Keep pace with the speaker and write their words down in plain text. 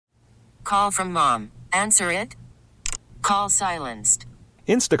Call from mom. Answer it. Call silenced.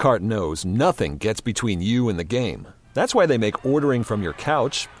 Instacart knows nothing gets between you and the game. That's why they make ordering from your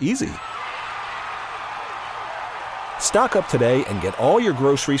couch easy. Stock up today and get all your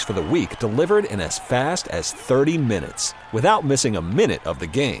groceries for the week delivered in as fast as 30 minutes without missing a minute of the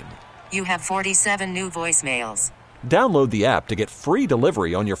game. You have 47 new voicemails. Download the app to get free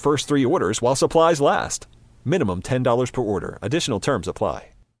delivery on your first 3 orders while supplies last. Minimum $10 per order. Additional terms apply.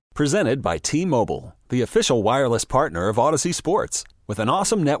 Presented by T-Mobile, the official wireless partner of Odyssey Sports. With an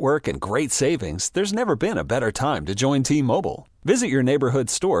awesome network and great savings, there's never been a better time to join T-Mobile. Visit your neighborhood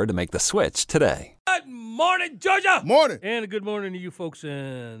store to make the switch today. Good morning, Georgia. Morning. And a good morning to you folks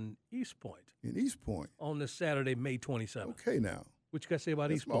in East Point. In East Point. On this Saturday, May 27th. Okay, now. What you got to say about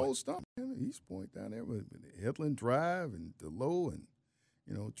That's East Point? my old stuff, man. East Point down there with Headland Drive and DeLoe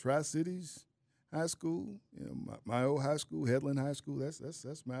and, Tri-Cities High School. My old high school, Headland High School. That's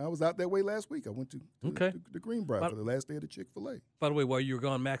I was out that way last week. I went to the Greenbrier for the last day of the Chick-fil-A. By the way, while you were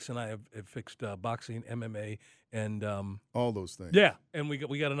gone, Max and I have fixed boxing, MMA, and all those things. Yeah, and we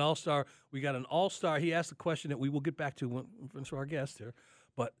got an all-star. We got an all-star. He asked a question that we will get back to for our guest here,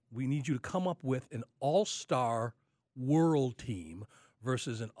 but we need you to come up with an all-star world team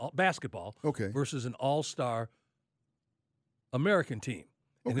versus basketball. Okay. Versus an all-star American team.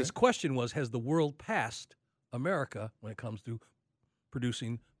 And his question was, has the world passed America when it comes to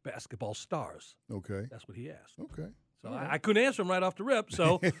producing basketball stars? Okay. That's what he asked. Okay. So I couldn't answer him right off the rip.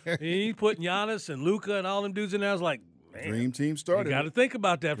 So he put Giannis and Luka and all them dudes in there. I was like, man. Dream Team started it. You got to think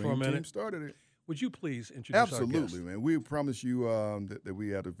about that for a minute. Dream Team started it. Would you please introduce our guest? Absolutely, man. We promise you that we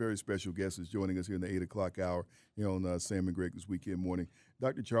had a very special guest who's joining us here in the 8 o'clock hour here on Sam and Greg this weekend morning.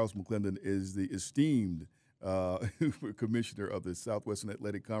 Dr. Charles McClelland is the esteemed commissioner of the Southwestern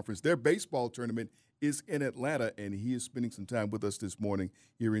Athletic Conference. Their baseball tournament is in Atlanta, and he is spending some time with us this morning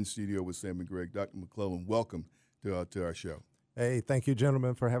here in studio with Sam and Greg. Dr. McClelland, welcome to our show. Hey, thank you,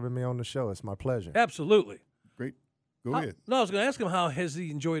 gentlemen, for having me on the show. It's my pleasure. Absolutely. Great. Go ahead. No, I was going to ask him how has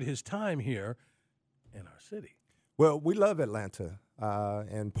he enjoyed his time here in our city. Well, we love Atlanta,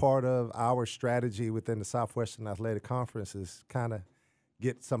 and part of our strategy within the Southwestern Athletic Conference is kind of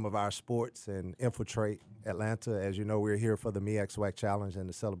get some of our sports and infiltrate Atlanta. As you know, we're here for the SWAC Challenge and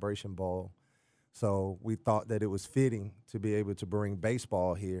the Celebration Bowl. So we thought that it was fitting to be able to bring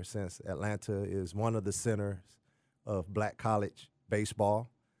baseball here since Atlanta is one of the centers of black college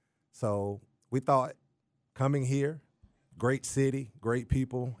baseball. So we thought coming here, great city, great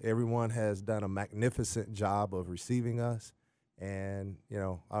people. Everyone has done a magnificent job of receiving us. And,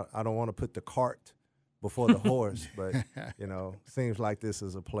 I don't want to put the cart before the horse, but, seems like this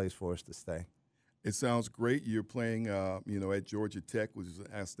is a place for us to stay. It sounds great. You're playing, at Georgia Tech, which is an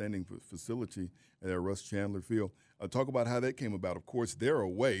outstanding facility at Russ Chandler Field. Talk about how that came about. Of course, they're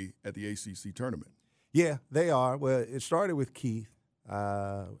away at the ACC tournament. Yeah, they are. Well, it started with Keith,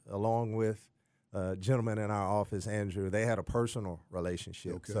 along with a gentleman in our office, Andrew. They had a personal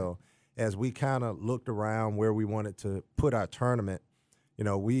relationship. Okay. So as we kind of looked around where we wanted to put our tournament,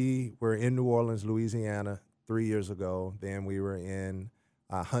 we were in New Orleans, Louisiana 3 years ago. Then we were in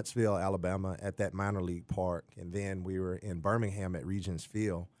Huntsville, Alabama at that minor league park. And then we were in Birmingham at Regents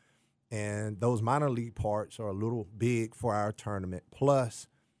Field. And those minor league parks are a little big for our tournament. Plus,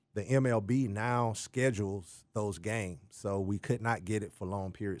 the MLB now schedules those games. So we could not get it for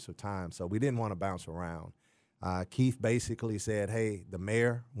long periods of time. So we didn't want to bounce around. Keith basically said, hey, the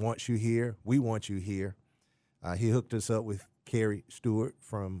mayor wants you here. We want you here. He hooked us up with Kerry Stewart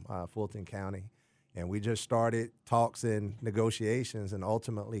from Fulton County. And we just started talks and negotiations and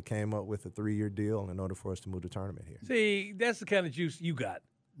ultimately came up with a 3-year deal in order for us to move the tournament here. See, that's the kind of juice you got.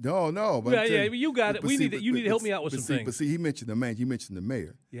 No. But you got it. You need to help me out with some things. But see, he mentioned the man. You mentioned the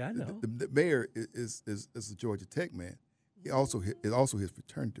mayor. Yeah, I know. The mayor is a Georgia Tech man. He also is also his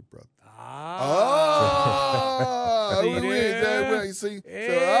fraternity brother. You see?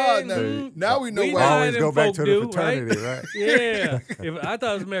 Now we know why. Always go back to the fraternity, right? Yeah. I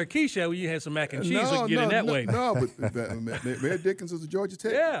thought it was Mayor Keisha when you had some mac and cheese, we could get in that way. No, but Mayor Dickens is a Georgia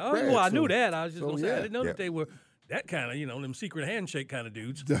Tech. Yeah, grad, well, I knew that. I was just going to say, yeah. I didn't know that they were that kind of, them secret handshake kind of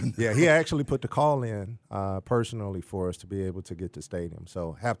dudes. Yeah, he actually put the call in personally for us to be able to get to stadium.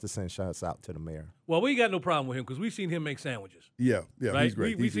 So have to send shots out to the mayor. Well, we got no problem with him because we've seen him make sandwiches. Yeah, right? He's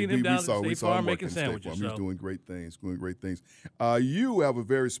great. We've seen him down at the State Farm making sandwiches. He's doing great things. You have a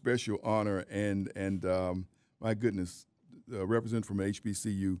very special honor, and my goodness, represent from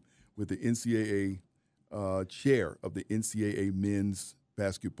HBCU with the NCAA chair of the NCAA men's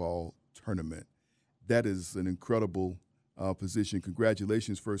basketball tournament. That is an incredible position.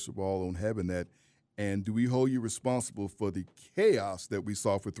 Congratulations, first of all, on having that. And do we hold you responsible for the chaos that we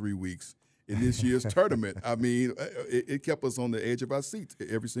saw for 3 weeks in this year's tournament? I mean, it kept us on the edge of our seats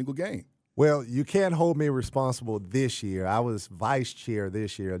every single game. Well, you can't hold me responsible this year. I was vice chair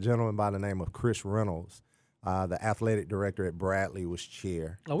this year. A gentleman by the name of Chris Reynolds, the athletic director at Bradley, was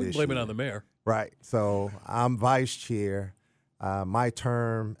chair. Oh, we can blame it on the mayor. Right. So I'm vice chair. My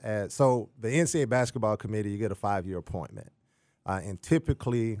term so the NCAA basketball committee, you get a 5-year appointment. And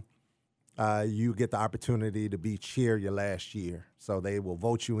typically you get the opportunity to be chair your last year. So they will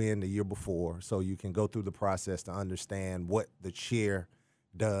vote you in the year before so you can go through the process to understand what the chair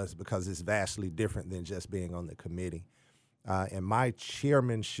does, because it's vastly different than just being on the committee. And my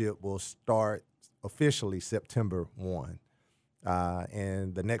chairmanship will start officially September 1.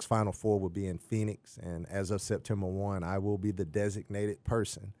 And the next Final Four will be in Phoenix. And as of September 1, I will be the designated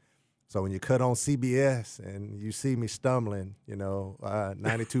person. So when you cut on CBS and you see me stumbling,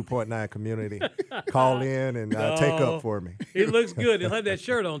 92.9 community, call in and take up for me. It looks good. He'll have that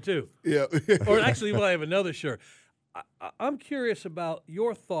shirt on, too. Yeah. Or actually, we'll have another shirt. I'm curious about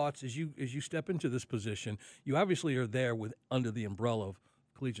your thoughts as you step into this position. You obviously are there under the umbrella of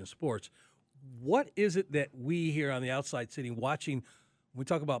collegiate sports. What is it that we here on the outside sitting watching, when we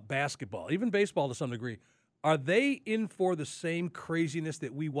talk about basketball, even baseball to some degree, are they in for the same craziness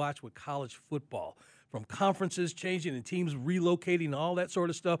that we watch with college football, from conferences changing and teams relocating, all that sort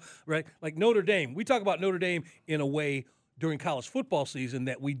of stuff, right? Like Notre Dame. We talk about Notre Dame in a way during college football season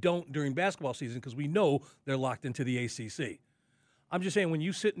that we don't during basketball season because we know they're locked into the ACC. I'm just saying, when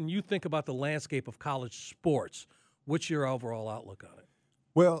you sit and you think about the landscape of college sports, what's your overall outlook on it?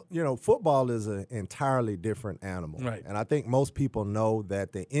 Well, football is an entirely different animal. Right. And I think most people know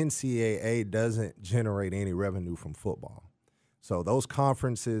that the NCAA doesn't generate any revenue from football. So those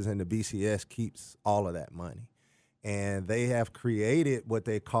conferences and the BCS keeps all of that money. And they have created what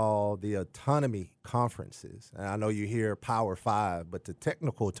they call the autonomy conferences. And I know you hear Power 5, but the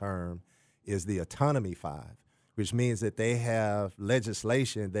technical term is the autonomy 5, which means that they have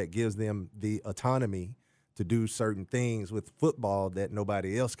legislation that gives them the autonomy to do certain things with football that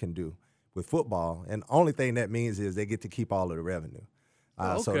nobody else can do with football. And the only thing that means is they get to keep all of the revenue.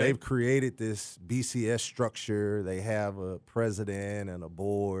 So they've created this BCS structure. They have a president and a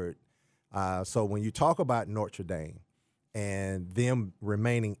board. So when you talk about Notre Dame and them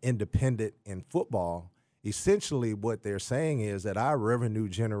remaining independent in football, essentially what they're saying is that our revenue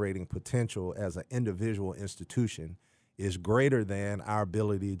generating potential as an individual institution is greater than our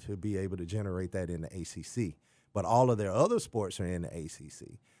ability to be able to generate that in the ACC. But all of their other sports are in the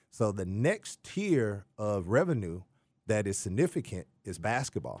ACC. So the next tier of revenue that is significant is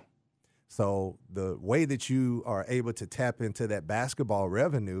basketball. So the way that you are able to tap into that basketball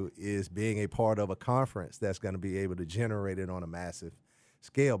revenue is being a part of a conference that's going to be able to generate it on a massive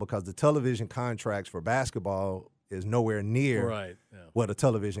scale, because the television contracts for basketball is nowhere near what a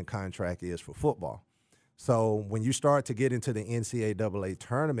television contract is for football. So when you start to get into the NCAA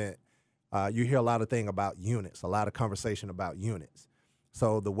tournament, you hear a lot of things about units, a lot of conversation about units.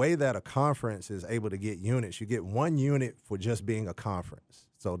 So the way that a conference is able to get units, you get 1 unit for just being a conference.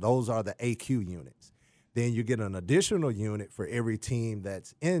 So those are the AQ units. Then you get an additional unit for every team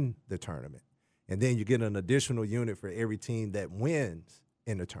that's in the tournament. And then you get an additional unit for every team that wins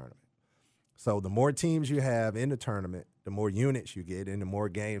in the tournament. So the more teams you have in the tournament, the more units you get and the more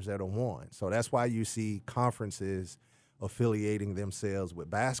games that are won. So that's why you see conferences affiliating themselves with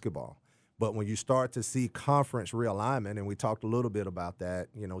basketball. But when you start to see conference realignment, and we talked a little bit about that,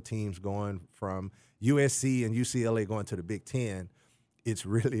 teams going from USC and UCLA going to the Big Ten, it's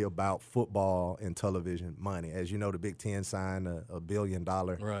really about football and television money. As you know, the Big Ten signed a $1 billion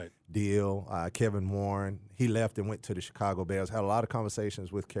deal. Kevin Warren, he left and went to the Chicago Bears. Had a lot of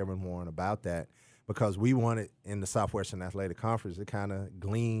conversations with Kevin Warren about that, because we wanted in the Southwestern Athletic Conference to kind of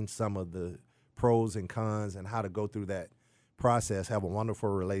glean some of the pros and cons and how to go through that process. Have a wonderful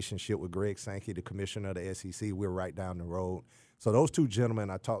relationship with Greg Sankey, the commissioner of the SEC. We're right down the road. So those two gentlemen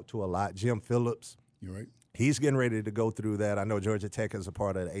I talk to a lot. Jim Phillips. You're right. He's getting ready to go through that. I know Georgia Tech is a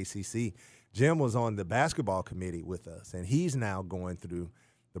part of the ACC. Jim was on the basketball committee with us, and he's now going through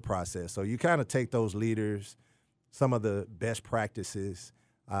the process. So you kind of take those leaders, some of the best practices,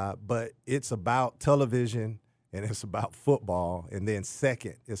 but it's about television and it's about football. And then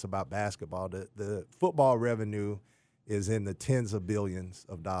second, it's about basketball. The football revenue is in the tens of billions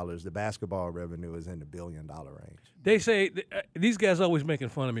of dollars. The basketball revenue is in the $1 billion range. They say these guys always making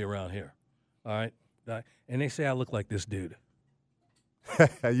fun of me around here, all right? And they say I look like this dude.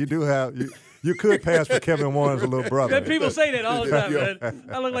 You do have you could pass for Kevin Warren's little brother. People say that all the time, man.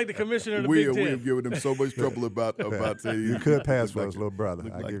 I look like the commissioner of the Big Ten. We have given them so much trouble about saying you could pass for his little brother.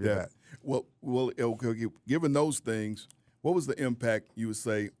 I like give you that. Okay, given those things, what was the impact you would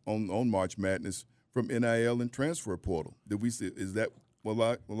say on March Madness from NIL and transfer portal? Did we see? Is that a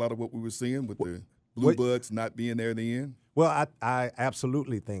lot of what we were seeing with the Blue Bucks not being there in the end? Well, I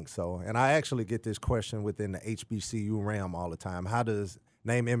absolutely think so. And I actually get this question within the HBCU realm all the time. How does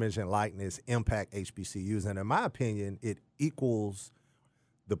name, image, and likeness impact HBCUs? And in my opinion, it equals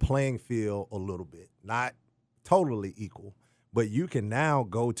the playing field a little bit. Not totally equal, but you can now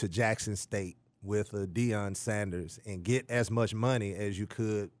go to Jackson State with a Deion Sanders and get as much money as you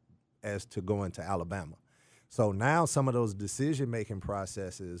could as to going to Alabama. So now some of those decision-making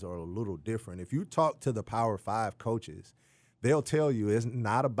processes are a little different. If you talk to the Power 5 coaches, they'll tell you it's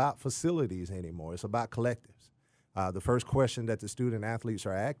not about facilities anymore. It's about collectives. The first question that the student athletes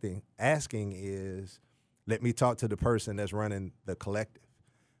are asking is, let me talk to the person that's running the collective.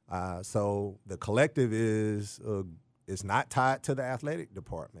 So the collective is not tied to the athletic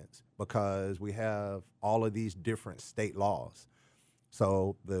departments because we have all of these different state laws.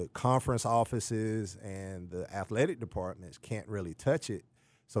 So the conference offices and the athletic departments can't really touch it.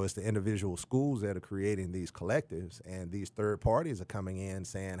 So it's the individual schools that are creating these collectives, and these third parties are coming in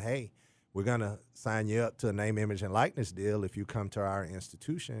saying, hey, we're going to sign you up to a name, image, and likeness deal if you come to our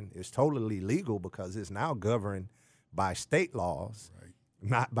institution. It's totally legal because it's now governed by state laws, right,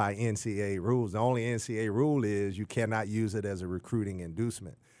 not by NCAA rules. The only NCAA rule is you cannot use it as a recruiting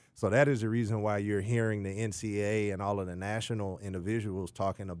inducement. So that is the reason why you're hearing the NCAA and all of the national individuals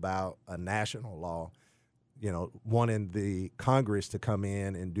talking about a national law, wanting the Congress to come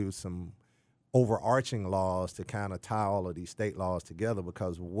in and do some overarching laws to kind of tie all of these state laws together,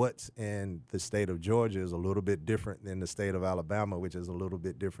 because what's in the state of Georgia is a little bit different than the state of Alabama, which is a little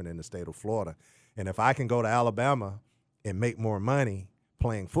bit different in the state of Florida. And if I can go to Alabama and make more money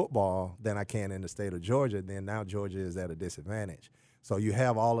playing football than I can in the state of Georgia, then now Georgia is at a disadvantage. So you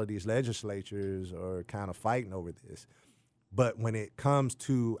have all of these legislatures are kind of fighting over this. But when it comes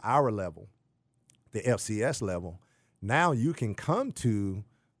to our level, the FCS level, now you can come to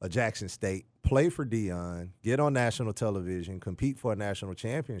a Jackson State, play for Deion, get on national television, compete for a national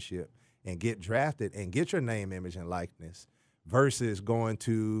championship, and get drafted and get your name, image, and likeness versus going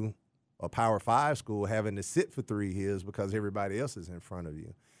to a Power 5 school having to sit for 3 years because everybody else is in front of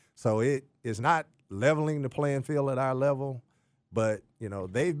you. So it is not leveling the playing field at our level. But,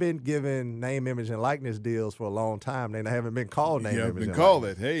 they've been given name, image, and likeness deals for a long time. They haven't been called name, image, and likeness. Been called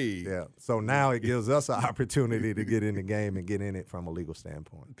it, hey. Yeah. So now it gives us an opportunity to get in the game and get in it from a legal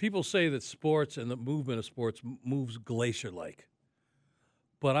standpoint. People say that sports and the movement of sports moves glacier-like.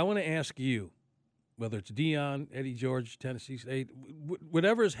 But I want to ask you, whether it's Deion, Eddie George, Tennessee State,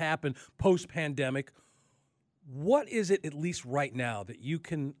 whatever has happened post-pandemic, what is it, at least right now, that you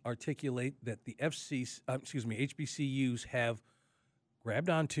can articulate that the HBCUs have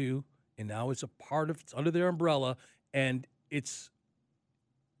grabbed onto, and now it's it's under their umbrella, and it's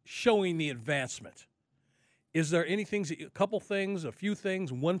showing the advancement? Is there a couple things, a few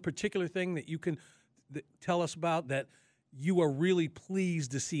things, one particular thing that you can tell us about that you are really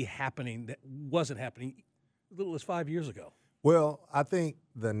pleased to see happening that wasn't happening as little as 5 years ago? Well, I think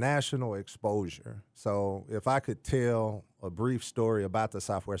the national exposure. So if I could tell a brief story about the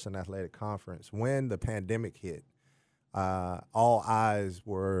Southwestern Athletic Conference, when the pandemic hit, all eyes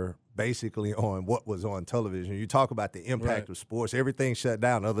were basically on what was on television. You talk about the impact of sports. Everything shut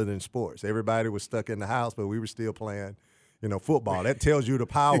down other than sports. Everybody was stuck in the house, but we were still playing, football. That tells you the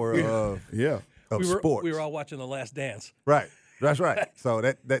power of sports. We were all watching The Last Dance. Right. That's right. So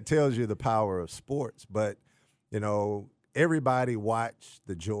that tells you the power of sports. But, everybody watched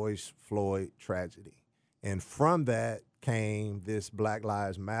the George Floyd tragedy. And from that came this Black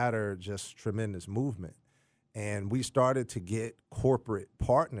Lives Matter, just tremendous movement. And we started to get corporate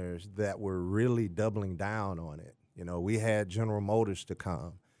partners that were really doubling down on it. We had General Motors to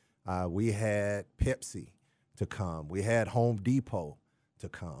come. We had Pepsi to come. We had Home Depot to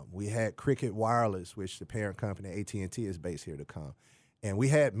come. We had Cricket Wireless, which the parent company AT&T is based here, to come. And we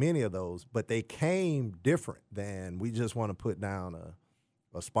had many of those, but they came different than we just want to put down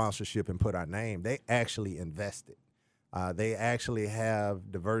a sponsorship and put our name. They actually invested. They actually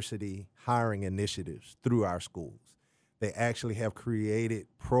have diversity hiring initiatives through our schools. They actually have created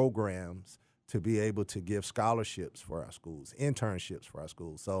programs to be able to give scholarships for our schools, internships for our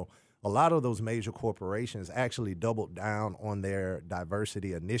schools. So a lot of those major corporations actually doubled down on their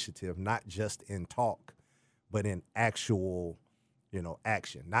diversity initiative, not just in talk, but in actual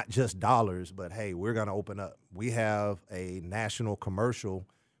action, not just dollars, but hey, we're going to open up. We have a national commercial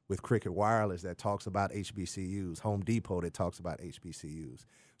with Cricket Wireless that talks about HBCUs, Home Depot that talks about HBCUs.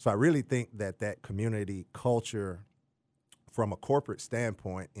 So I really think that community culture from a corporate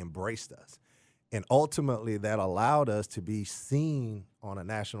standpoint, embraced us. And ultimately, that allowed us to be seen on a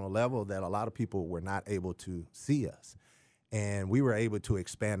national level that a lot of people were not able to see us. And we were able to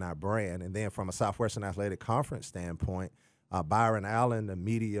expand our brand. And then from a Southwestern Athletic Conference standpoint, Byron Allen, the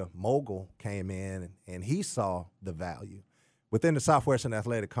media mogul, came in and he saw the value. Within the Southwestern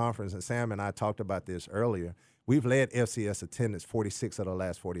Athletic Conference, and Sam and I talked about this earlier, we've led FCS attendance 46 of the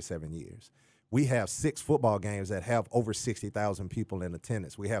last 47 years. We have 6 football games that have over 60,000 people in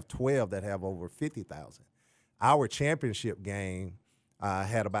attendance. We have 12 that have over 50,000. Our championship game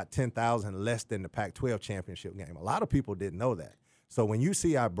had about 10,000 less than the Pac-12 championship game. A lot of people didn't know that. So when you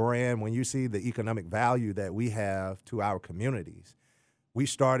see our brand, when you see the economic value that we have to our communities, we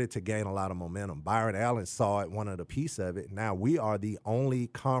started to gain a lot of momentum. Byron Allen saw it, wanted a piece of it. Now we are the only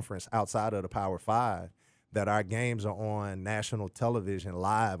conference outside of the Power 5 that our games are on national television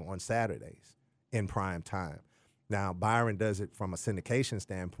live on Saturdays in prime time. Now, Byron does it from a syndication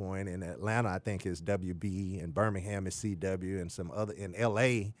standpoint. In Atlanta, I think it's WB. In Birmingham, it's CW. And some other, in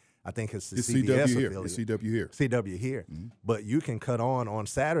L.A., I think it's the CBS affiliate. It's CW here. CW here. Mm-hmm. But you can cut on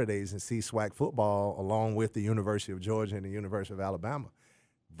Saturdays and see SWAC football along with the University of Georgia and the University of Alabama.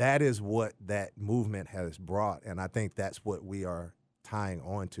 That is what that movement has brought, and I think that's what we are tying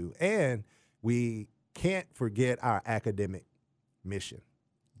on to. And we can't forget our academic mission.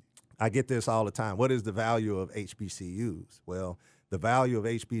 I get this all the time. What is the value of HBCUs? Well, the value of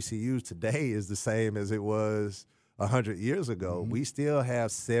HBCUs today is the same as it was 100 years ago. Mm-hmm. We still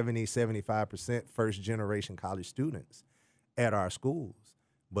have 75% first-generation college students at our schools.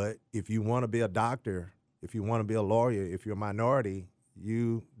 But if you want to be a doctor, if you want to be a lawyer, if you're a minority,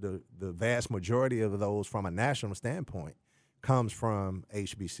 the vast majority of those from a national standpoint comes from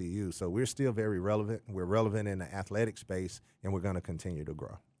HBCU. So we're still very relevant. We're relevant in the athletic space, and we're going to continue to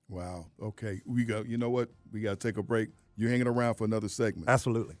grow. Wow. Okay. You know what? We got to take a break. You're hanging around for another segment.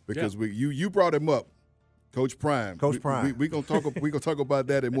 Absolutely. Because you brought him up, Coach Prime. Prime. We're gonna talk about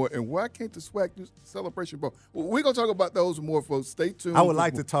that and more. And why can't the SWAC do celebration ball? We're gonna talk about those and more, folks. Stay tuned. I would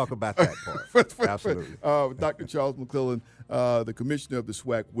like to talk about that part. Absolutely. Dr. Charles McClelland, the Commissioner of the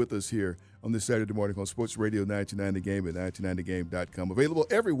SWAC, with us here on this Saturday morning on Sports Radio 99 The Game at 99thegame.com. Available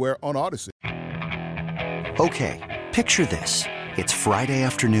everywhere on Odyssey. Okay, picture this. It's Friday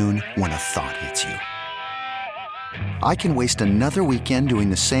afternoon when a thought hits you. I can waste another weekend doing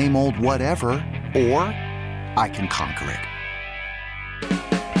the same old whatever, or I can conquer it.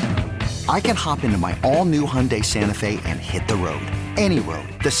 I can hop into my all-new Hyundai Santa Fe and hit the road. Any road.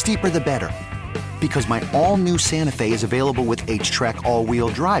 The steeper, the better. Because my all-new Santa Fe is available with H-Track all-wheel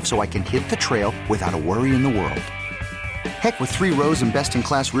drive, so I can hit the trail without a worry in the world. Heck, with 3 rows and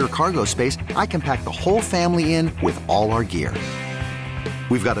best-in-class rear cargo space, I can pack the whole family in with all our gear.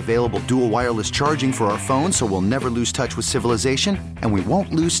 We've got available dual wireless charging for our phones, so we'll never lose touch with civilization, and we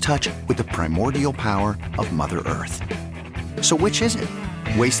won't lose touch with the primordial power of Mother Earth. So which is it?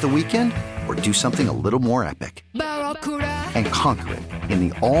 Waste the weekend or do something a little more epic? And conquer it in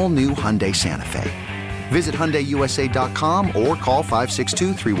the all-new Hyundai Santa Fe. Visit HyundaiUSA.com or call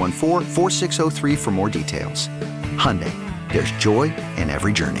 562-314-4603 for more details. Hyundai, there's joy in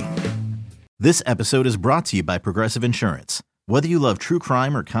every journey. This episode is brought to you by Progressive Insurance. Whether you love true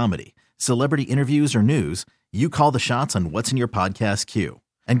crime or comedy, celebrity interviews or news, you call the shots on what's in your podcast queue.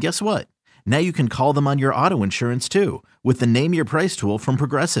 And guess what? Now you can call them on your auto insurance too with the Name Your Price tool from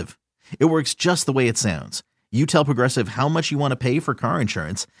Progressive. It works just the way it sounds. You tell Progressive how much you want to pay for car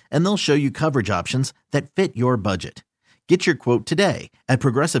insurance, and they'll show you coverage options that fit your budget. Get your quote today at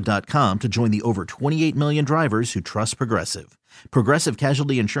Progressive.com to join the over 28 million drivers who trust Progressive. Progressive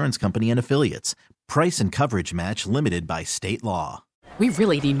Casualty Insurance Company and Affiliates. Price and coverage match limited by state law. We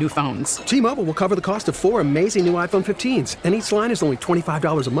really need new phones. T-Mobile will cover the cost of 4 amazing new iPhone 15s, and each line is only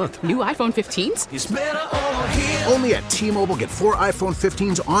 $25 a month. New iPhone 15s? It's better over here. Only at T-Mobile, get 4 iPhone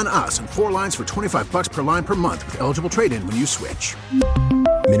 15s on us and 4 lines for $25 per line per month with eligible trade-in when you switch.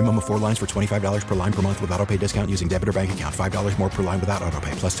 Minimum of 4 lines for $25 per line per month with autopay discount using debit or bank account. $5 more per line without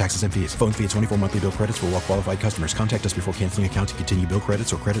autopay, plus taxes and fees. Phone fee at 24 monthly bill credits for well-qualified customers. Contact us before canceling account to continue bill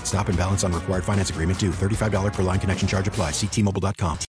credits or credit stop and balance on required finance agreement due. $35 per line connection charge applies. See T-Mobile.com.